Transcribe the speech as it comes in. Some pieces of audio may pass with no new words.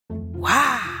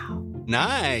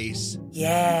Nice.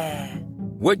 Yeah.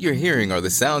 What you're hearing are the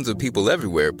sounds of people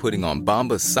everywhere putting on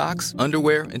Bombas socks,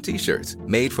 underwear, and T-shirts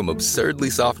made from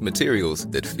absurdly soft materials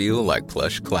that feel like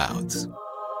plush clouds.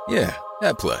 Yeah,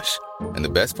 that plush. And the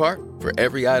best part? For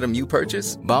every item you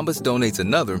purchase, Bombas donates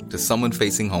another to someone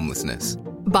facing homelessness.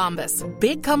 Bombas.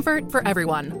 Big comfort for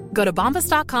everyone. Go to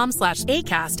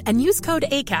bombas.com/ACAST and use code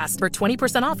ACAST for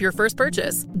 20% off your first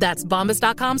purchase. That's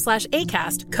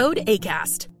bombas.com/ACAST. Code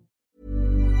ACAST.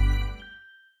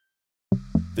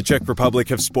 The Czech Republic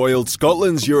have spoiled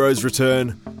Scotland's Euros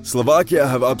return, Slovakia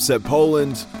have upset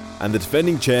Poland, and the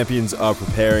defending champions are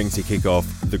preparing to kick off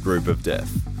the Group of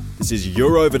Death. This is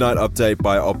EUROvernight update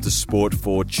by Optus Sport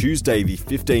for Tuesday the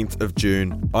 15th of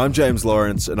June. I'm James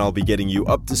Lawrence and I'll be getting you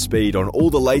up to speed on all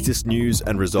the latest news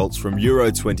and results from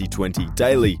Euro 2020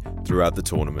 daily throughout the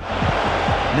tournament.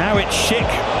 Now it's Schick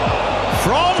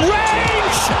from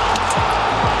range!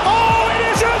 Oh, it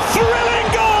is a thrilling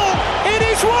goal! It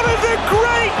is one of the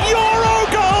great Euro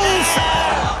goals!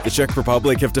 The Czech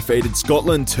Republic have defeated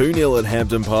Scotland 2-0 at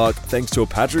Hampden Park thanks to a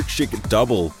Patrick Schick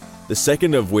double, the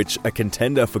second of which a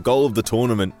contender for goal of the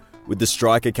tournament, with the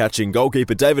striker catching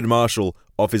goalkeeper David Marshall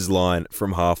off his line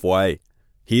from halfway.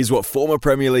 Here's what former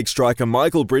Premier League striker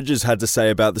Michael Bridges had to say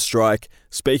about the strike,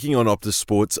 speaking on Optus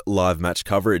Sport's live match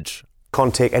coverage.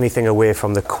 Can't take anything away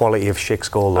from the quality of Schick's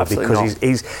goal, though, because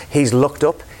he's looked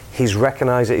up, he's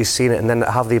recognised it, he's seen it, and then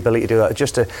have the ability to do that.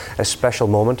 Just a special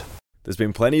moment. There's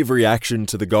been plenty of reaction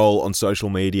to the goal on social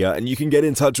media, and you can get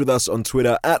in touch with us on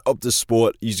Twitter at Optus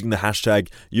Sport using the hashtag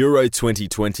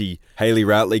Euro2020. Hayley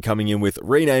Routley coming in with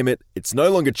rename it, it's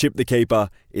no longer Chip the Keeper,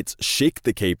 it's Schick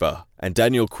the Keeper. And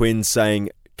Daniel Quinn saying,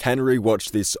 can rewatch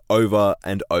this over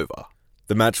and over.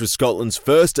 The match was Scotland's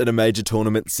first at a major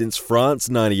tournament since France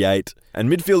 '98, and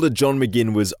midfielder John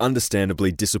McGinn was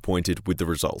understandably disappointed with the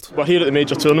result. We're here at the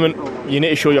major tournament, you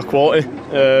need to show your quality.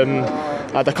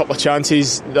 I had a couple of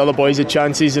chances, the other boys had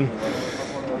chances, and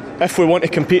if we want to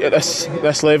compete at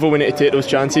this level we need to take those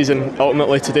chances, and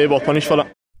ultimately today we're punished for it.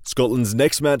 Scotland's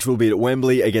next match will be at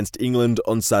Wembley against England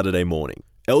on Saturday morning.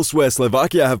 Elsewhere,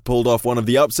 Slovakia have pulled off one of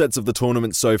the upsets of the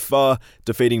tournament so far,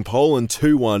 defeating Poland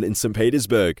 2-1 in St.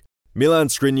 Petersburg. Milan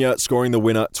Skriniar scoring the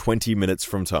winner 20 minutes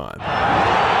from time. Oh,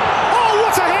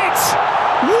 what a hit!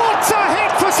 What a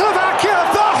hit for Slovakia!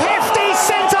 The hefty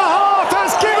centre-half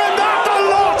has given that a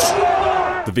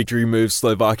lot! The victory moves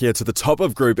Slovakia to the top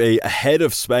of Group E ahead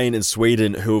of Spain and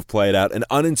Sweden, who have played out an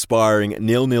uninspiring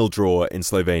 0-0 draw in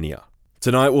Slovenia.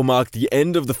 Tonight will mark the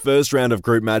end of the first round of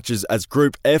group matches as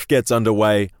Group F gets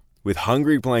underway, with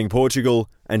Hungary playing Portugal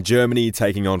and Germany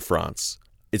taking on France.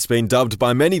 It's been dubbed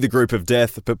by many the Group of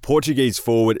Death, but Portuguese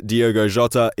forward Diogo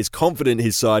Jota is confident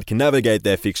his side can navigate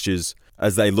their fixtures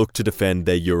as they look to defend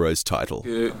their Euros title.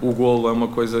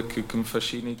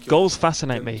 Goals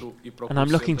fascinate me, and I'm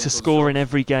looking to score in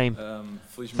every game.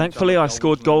 Thankfully, I've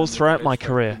scored goals throughout my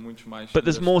career, but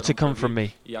there's more to come from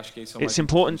me. It's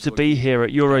important to be here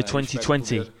at Euro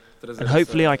 2020, and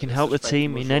hopefully I can help the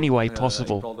team in any way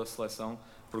possible.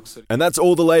 And that's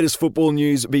all the latest football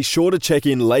news. Be sure to check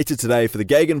in later today for the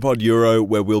Gegenpod Euro,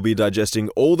 where we'll be digesting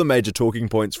all the major talking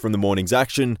points from the morning's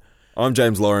action. I'm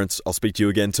James Lawrence. I'll speak to you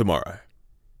again tomorrow.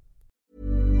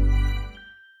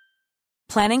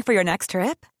 Planning for your next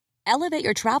trip? Elevate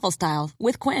your travel style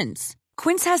with Quince.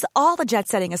 Quince has all the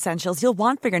jet-setting essentials you'll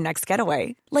want for your next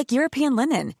getaway, like European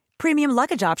linen, premium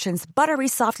luggage options, buttery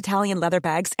soft Italian leather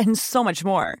bags, and so much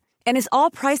more. And is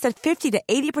all priced at 50 to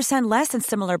 80% less than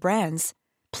similar brands.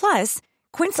 Plus,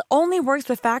 Quince only works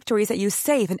with factories that use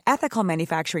safe and ethical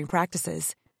manufacturing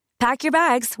practices. Pack your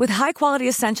bags with high-quality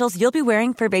essentials you'll be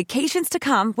wearing for vacations to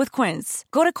come with Quince.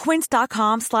 Go to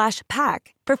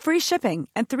quince.com/pack for free shipping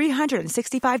and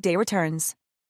 365-day returns.